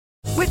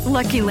With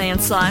Lucky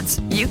Land Slots,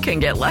 you can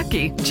get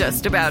lucky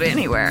just about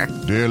anywhere.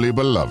 Dearly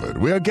beloved,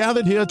 we are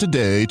gathered here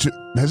today to...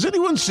 Has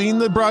anyone seen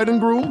the bride and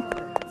groom?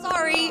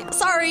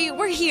 Sorry,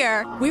 we're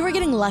here. We were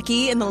getting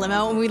lucky in the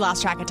limo and we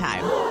lost track of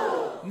time.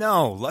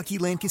 No, Lucky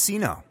Land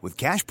Casino, with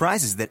cash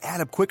prizes that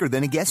add up quicker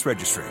than a guest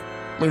registry.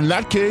 In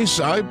that case,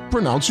 I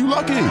pronounce you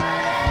lucky.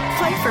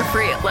 Play for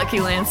free at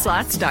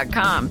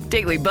LuckyLandSlots.com.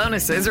 Daily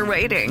bonuses are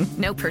waiting.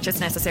 No purchase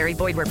necessary.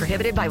 Void where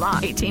prohibited by law.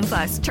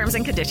 18+. Terms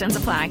and conditions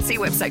apply. See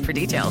website for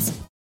details.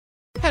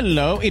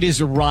 Hello, it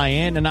is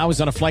Ryan, and I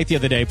was on a flight the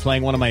other day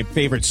playing one of my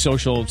favorite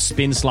social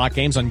spin slot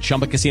games on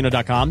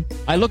ChumbaCasino.com.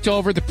 I looked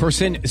over at the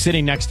person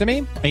sitting next to me,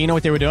 and you know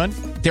what they were doing?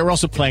 They were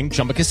also playing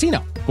Chumba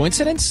Casino.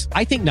 Coincidence?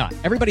 I think not.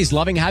 Everybody's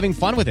loving having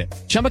fun with it.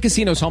 Chumba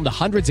Casino is home to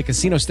hundreds of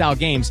casino-style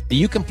games that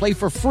you can play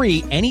for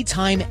free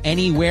anytime,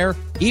 anywhere,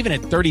 even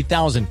at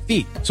 30,000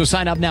 feet. So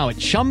sign up now at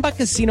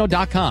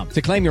ChumbaCasino.com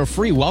to claim your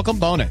free welcome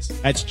bonus.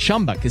 That's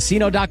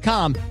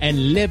ChumbaCasino.com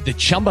and live the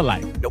Chumba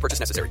life. No purchase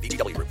necessary.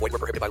 VGW. Void where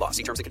prohibited by law.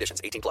 See terms and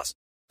conditions. 18+.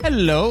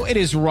 Hello, it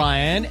is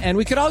Ryan, and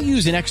we could all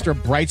use an extra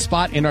bright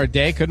spot in our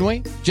day, couldn't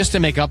we? Just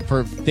to make up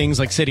for things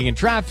like sitting in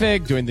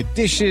traffic, doing the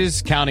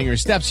dishes, counting your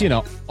steps, you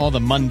know, all the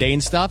mundane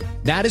stuff.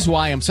 That is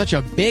why I'm such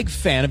a big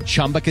fan of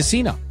Chumba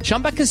Casino.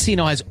 Chumba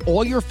Casino has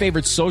all your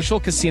favorite social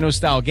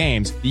casino-style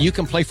games that you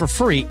can play for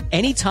free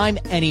anytime,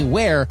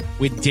 anywhere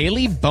with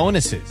daily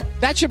bonuses.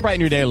 That should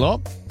brighten your day a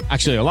little.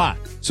 Actually, a lot.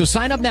 So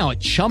sign up now at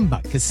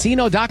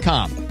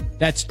ChumbaCasino.com.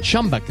 That's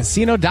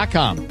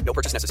ChumbaCasino.com. No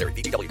purchase necessary.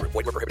 VGW. Void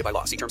where prohibited by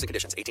law. See terms and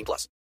conditions.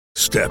 18+.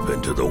 Step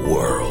into the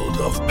world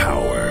of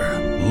power,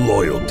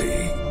 loyalty,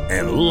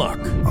 and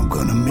luck. I'm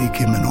gonna make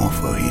him an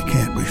offer he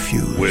can't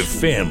refuse. With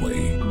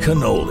family,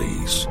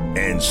 cannolis,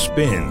 and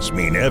spins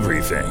mean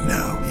everything.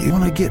 Now, you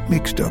wanna get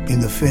mixed up in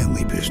the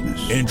family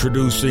business.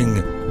 Introducing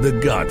The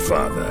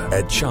Godfather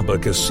at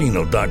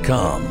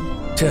ChumbaCasino.com.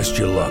 Test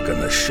your luck in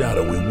the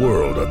shadowy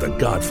world of The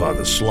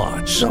Godfather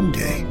slot.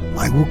 Someday,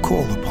 I will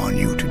call upon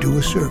you to do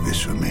a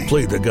service for me.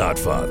 Play The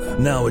Godfather,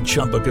 now at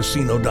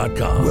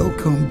ChumbaCasino.com.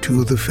 Welcome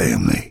to the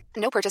family.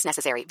 No purchase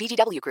necessary.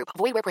 VGW Group.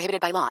 Void where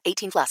prohibited by law.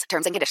 18+.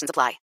 Terms and conditions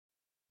apply.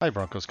 Hi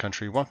Broncos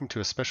country, welcome to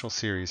a special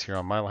series here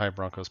on Mile High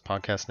Broncos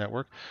Podcast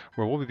Network,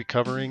 where we'll be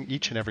covering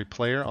each and every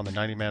player on the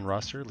 90-man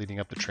roster leading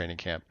up to training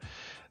camp.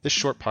 This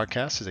short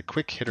podcast is a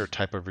quick hitter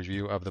type of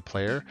review of the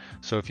player,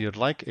 so if you'd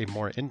like a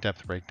more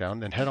in-depth breakdown,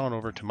 then head on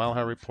over to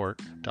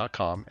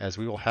milehighreport.com, as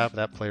we will have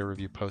that player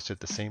review posted at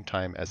the same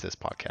time as this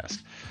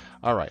podcast.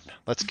 Alright,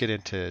 let's get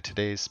into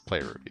today's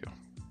player review.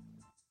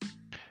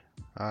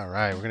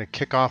 Alright, we're going to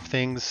kick off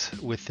things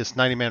with this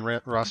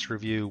 90-man roster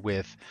review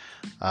with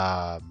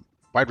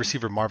wide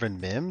receiver Marvin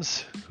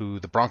Mims, who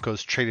the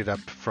Broncos traded up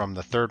from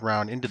the third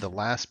round into the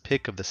last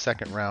pick of the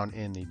second round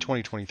in the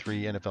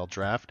 2023 NFL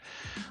Draft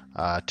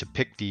to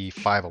pick the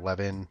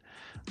 5'11",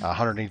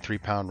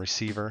 183-pound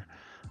receiver.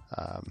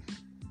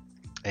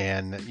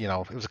 And, you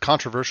know, it was a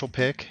controversial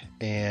pick,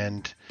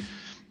 and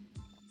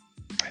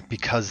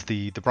because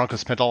the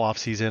Broncos spent all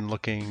offseason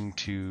looking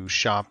to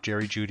shop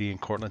Jerry Jeudy and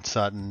Courtland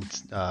Sutton,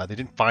 they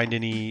didn't find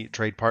any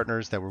trade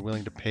partners that were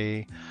willing to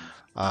pay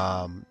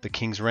the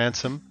King's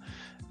ransom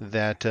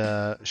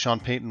that Sean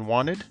Payton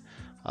wanted,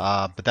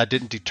 but that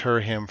didn't deter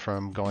him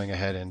from going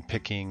ahead and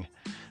picking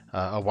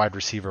a wide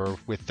receiver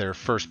with their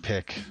first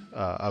pick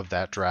of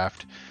that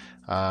draft.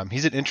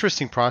 He's an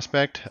interesting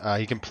prospect.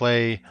 He can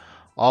play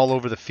all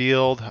over the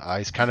field.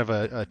 He's kind of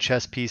a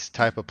chess piece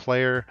type of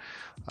player.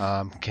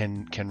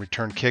 Can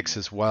return kicks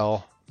as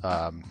well.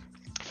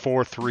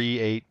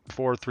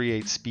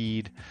 4.38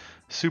 speed,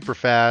 super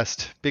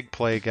fast, big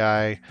play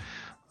guy.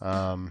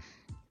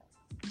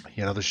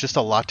 You know, there's just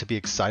a lot to be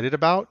excited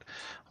about.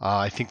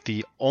 I think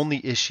the only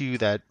issue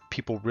that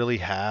people really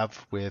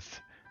have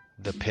with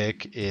the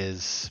pick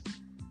is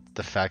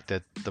the fact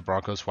that the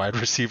Broncos wide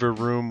receiver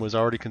room was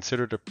already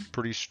considered a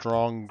pretty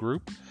strong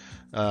group,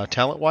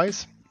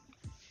 talent-wise.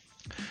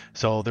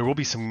 So there will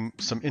be some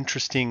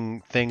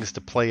interesting things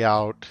to play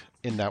out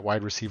in that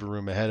wide receiver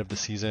room ahead of the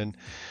season.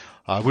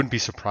 I wouldn't be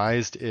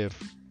surprised if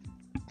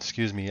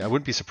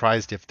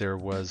there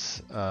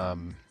was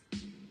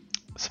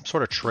some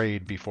sort of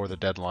trade before the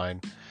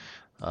deadline.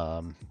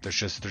 There's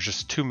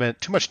just too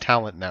much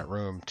talent in that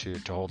room to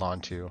hold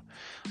on to.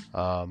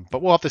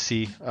 But we'll have to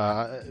see.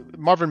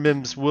 Marvin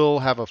Mims will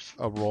have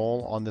a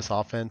role on this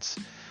offense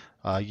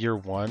year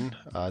one.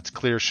 It's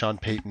clear Sean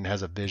Payton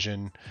has a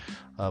vision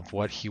of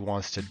what he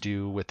wants to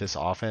do with this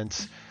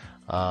offense.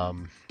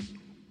 So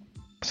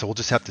we'll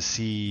just have to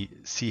see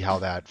how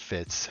that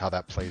fits, how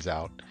that plays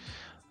out.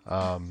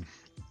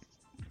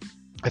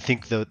 I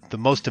think the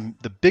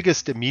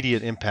biggest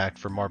immediate impact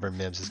for Marvin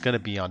Mims is going to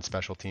be on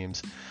special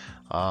teams.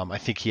 I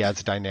think he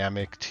adds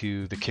dynamic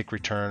to the kick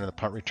return and the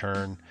punt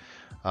return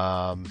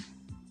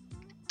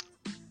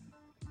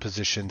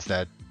positions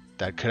that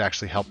could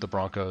actually help the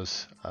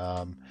Broncos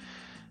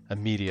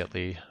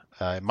immediately.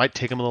 It might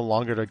take him a little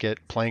longer to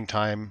get playing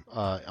time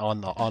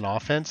on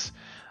offense,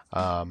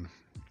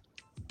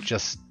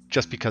 just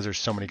because there's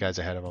so many guys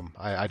ahead of him.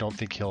 I don't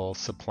think he'll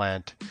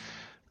supplant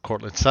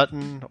Courtland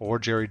Sutton or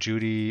Jerry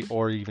Jeudy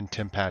or even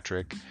Tim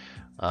Patrick.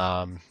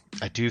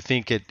 I do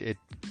think it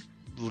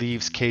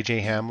leaves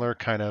KJ Hamler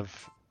kind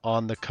of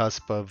on the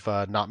cusp of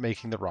not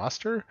making the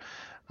roster.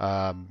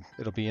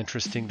 It'll be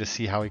interesting to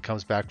see how he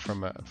comes back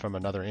from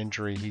another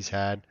injury he's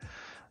had.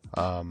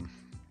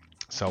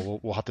 So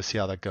we'll have to see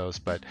how that goes.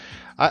 But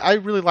I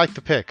really like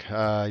the pick.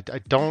 I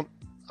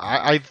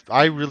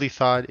really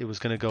thought it was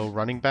going to go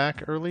running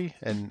back early,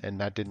 and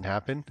that didn't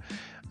happen.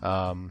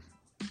 I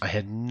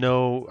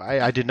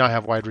did not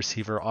have wide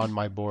receiver on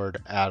my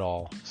board at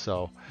all.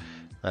 So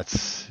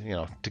that's,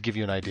 to give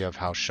you an idea of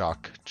how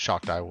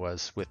shocked I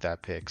was with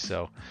that pick.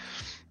 So,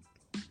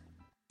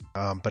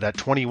 but at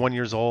 21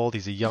 years old,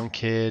 he's a young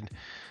kid,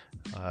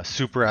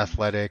 super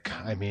athletic.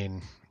 I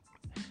mean,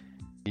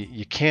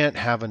 you can't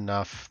have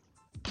enough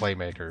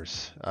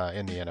playmakers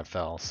in the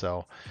NFL.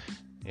 So,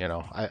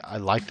 I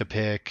like the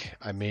pick.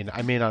 I may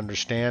not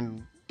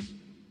understand,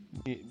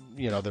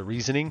 the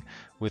reasoning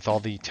with all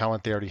the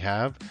talent they already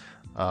have.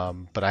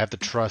 But I have to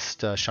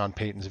trust Sean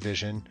Payton's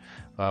vision.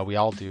 We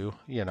all do.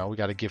 We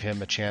got to give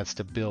him a chance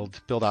to build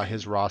out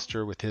his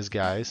roster with his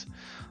guys.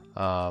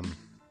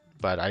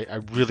 But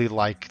I really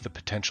like the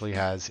potential he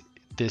has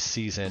this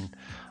season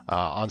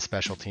on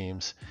special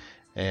teams.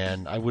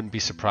 And I wouldn't be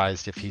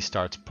surprised if he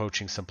starts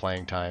poaching some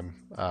playing time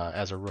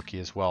as a rookie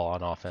as well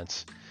on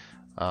offense.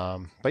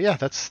 But yeah,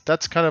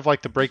 that's kind of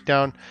like the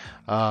breakdown.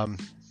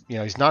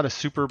 He's not a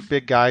super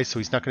big guy, so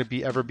he's not going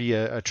to ever be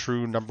a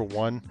true number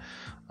one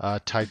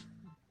type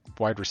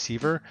wide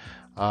receiver.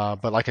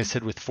 But like I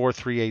said, with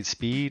 4.38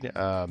 speed,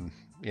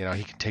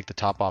 he can take the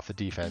top off the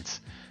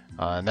defense,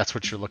 and that's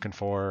what you're looking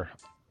for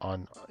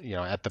on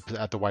at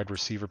the wide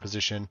receiver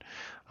position.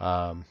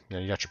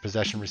 You got your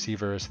possession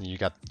receivers, and you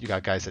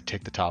got guys that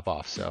take the top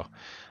off. So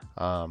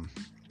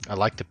I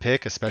like the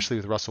pick, especially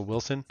with Russell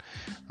Wilson.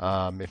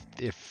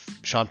 If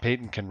Sean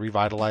Payton can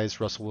revitalize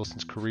Russell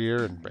Wilson's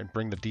career and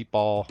bring the deep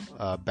ball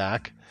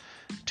back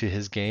to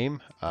his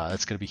game,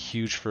 that's going to be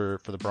huge for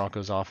the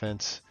Broncos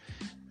offense.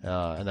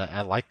 And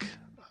I like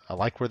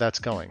where that's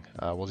going.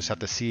 We'll just have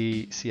to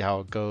see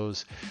how it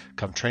goes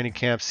come training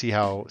camp, see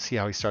how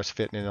he starts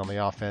fitting in on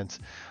the offense.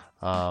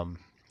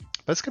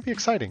 But it's going to be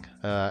exciting.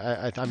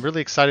 I'm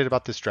really excited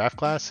about this draft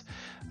class.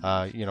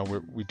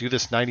 We do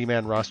this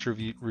 90-man roster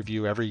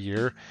review every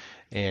year,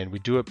 and we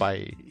do it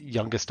by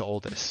youngest to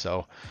oldest.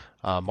 So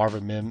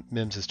Marvin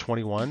Mims is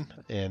 21,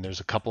 and there's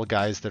a couple of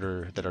guys that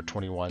are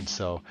 21.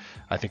 So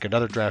I think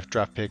another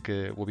draft pick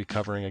we'll be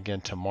covering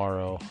again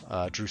tomorrow,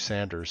 Drew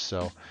Sanders.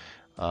 So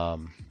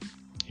I'm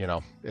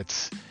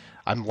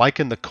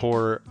liking the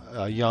core,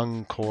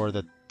 young core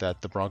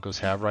that the Broncos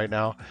have right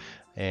now,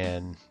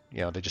 and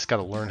they just got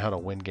to learn how to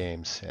win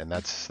games, and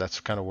that's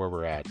kind of where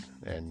we're at.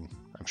 And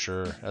I'm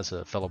sure as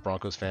a fellow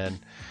Broncos fan,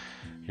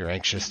 you're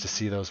anxious to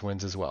see those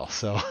wins as well.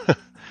 So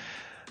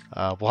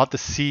we'll have to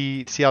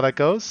see how that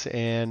goes,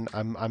 and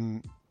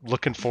I'm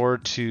looking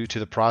forward to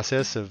the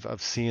process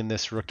of seeing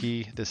this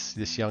rookie,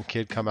 this young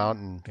kid come out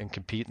and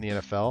compete in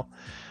the NFL.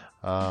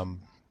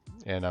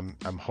 And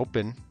I'm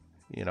hoping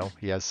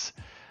he has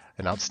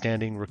an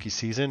outstanding rookie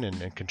season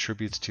and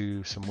contributes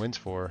to some wins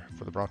for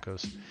the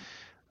Broncos.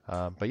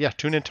 But yeah,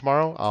 tune in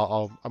tomorrow.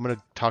 I'm going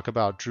to talk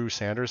about Drew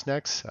Sanders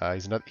next.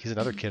 He's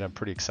another kid I'm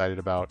pretty excited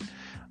about.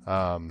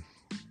 And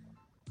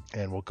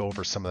we'll go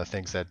over some of the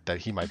things that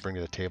he might bring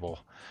to the table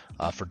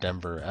for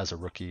Denver as a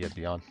rookie and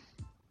beyond.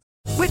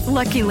 With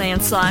Lucky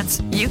Land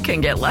Slots, you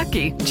can get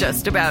lucky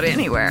just about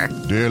anywhere.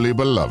 Dearly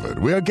beloved,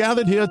 we are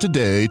gathered here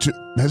today to...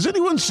 Has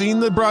anyone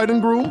seen the bride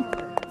and groom?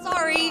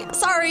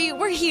 Sorry,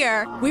 we're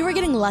here. We were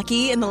getting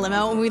lucky in the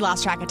limo and we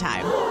lost track of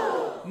time.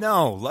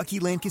 No, Lucky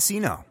Land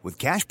Casino, with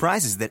cash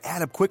prizes that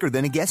add up quicker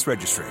than a guest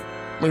registry.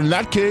 In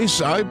that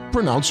case, I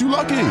pronounce you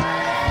lucky.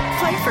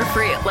 Play for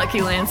free at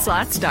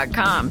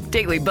LuckyLandSlots.com.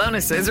 Daily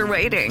bonuses are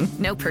waiting.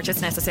 No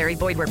purchase necessary.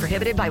 Void where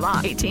prohibited by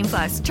law.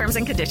 18+. Terms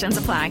and conditions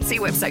apply. See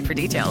website for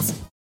details.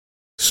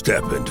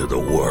 Step into the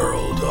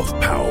world of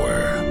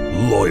power,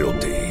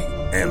 loyalty,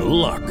 and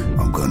luck.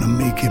 I'm gonna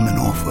make him an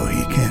offer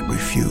he can't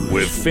refuse.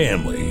 With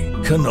family,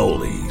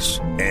 cannolis,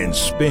 and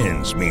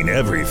spins mean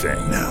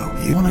everything. Now,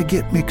 you wanna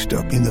get mixed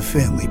up in the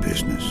family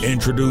business.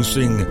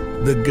 Introducing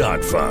The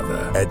Godfather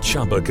at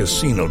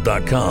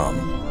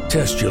ChumbaCasino.com.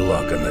 Test your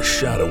luck in the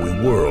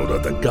shadowy world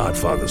of The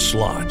Godfather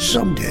slot.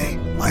 Someday,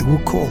 I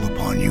will call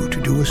upon you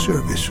to do a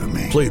service for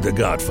me. Play The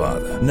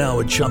Godfather now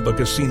at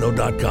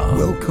ChumbaCasino.com.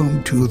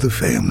 Welcome to the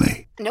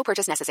family. No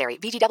purchase necessary.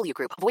 VGW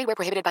Group. Void where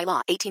prohibited by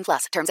law.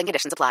 18+. Terms and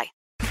conditions apply.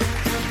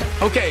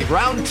 Okay,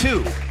 round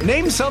two.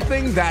 Name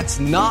something that's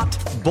not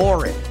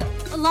boring.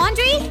 A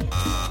laundry?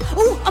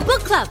 Ooh, a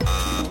book club.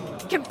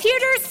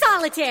 Computer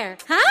solitaire,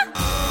 huh?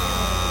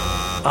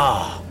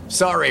 Ah,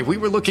 sorry. We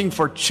were looking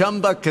for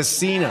Chumba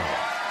Casino.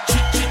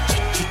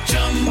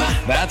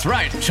 That's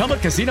right.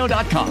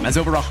 ChumbaCasino.com has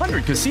over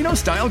 100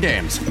 casino-style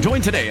games.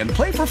 Join today and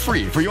play for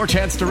free for your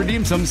chance to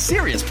redeem some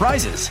serious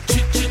prizes.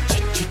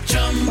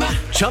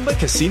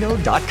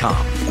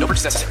 ChumbaCasino.com. No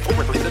purchase necessary. Void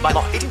where prohibited by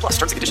law. 18+.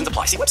 Terms and conditions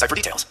apply. See website for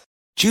details.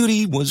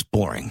 Judy was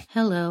boring.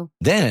 Hello.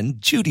 Then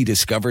Judy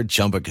discovered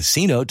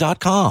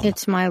ChumbaCasino.com.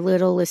 It's my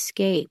little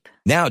escape.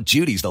 Now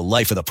Judy's the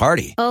life of the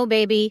party. Oh,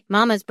 baby,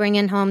 mama's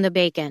bringing home the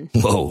bacon.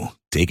 Whoa,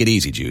 take it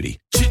easy, Judy.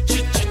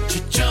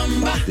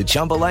 The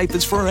Chumba life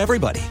is for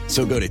everybody.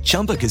 So go to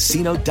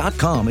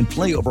ChumbaCasino.com and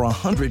play over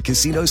 100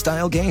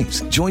 casino-style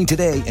games. Join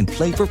today and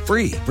play for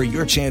free for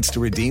your chance to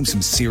redeem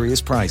some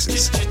serious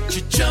prizes.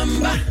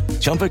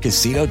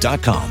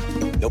 ChumbaCasino.com.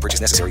 No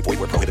purchase necessary. Void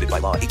where prohibited by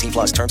law. 18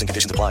 plus terms and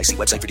conditions apply. See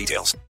website for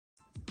details.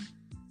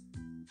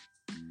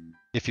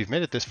 If you've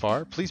made it this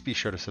far, please be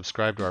sure to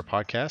subscribe to our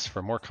podcast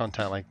for more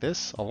content like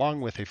this,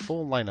 along with a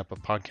full lineup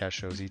of podcast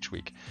shows each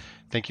week.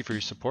 Thank you for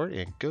your support,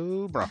 and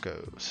go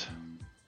Broncos.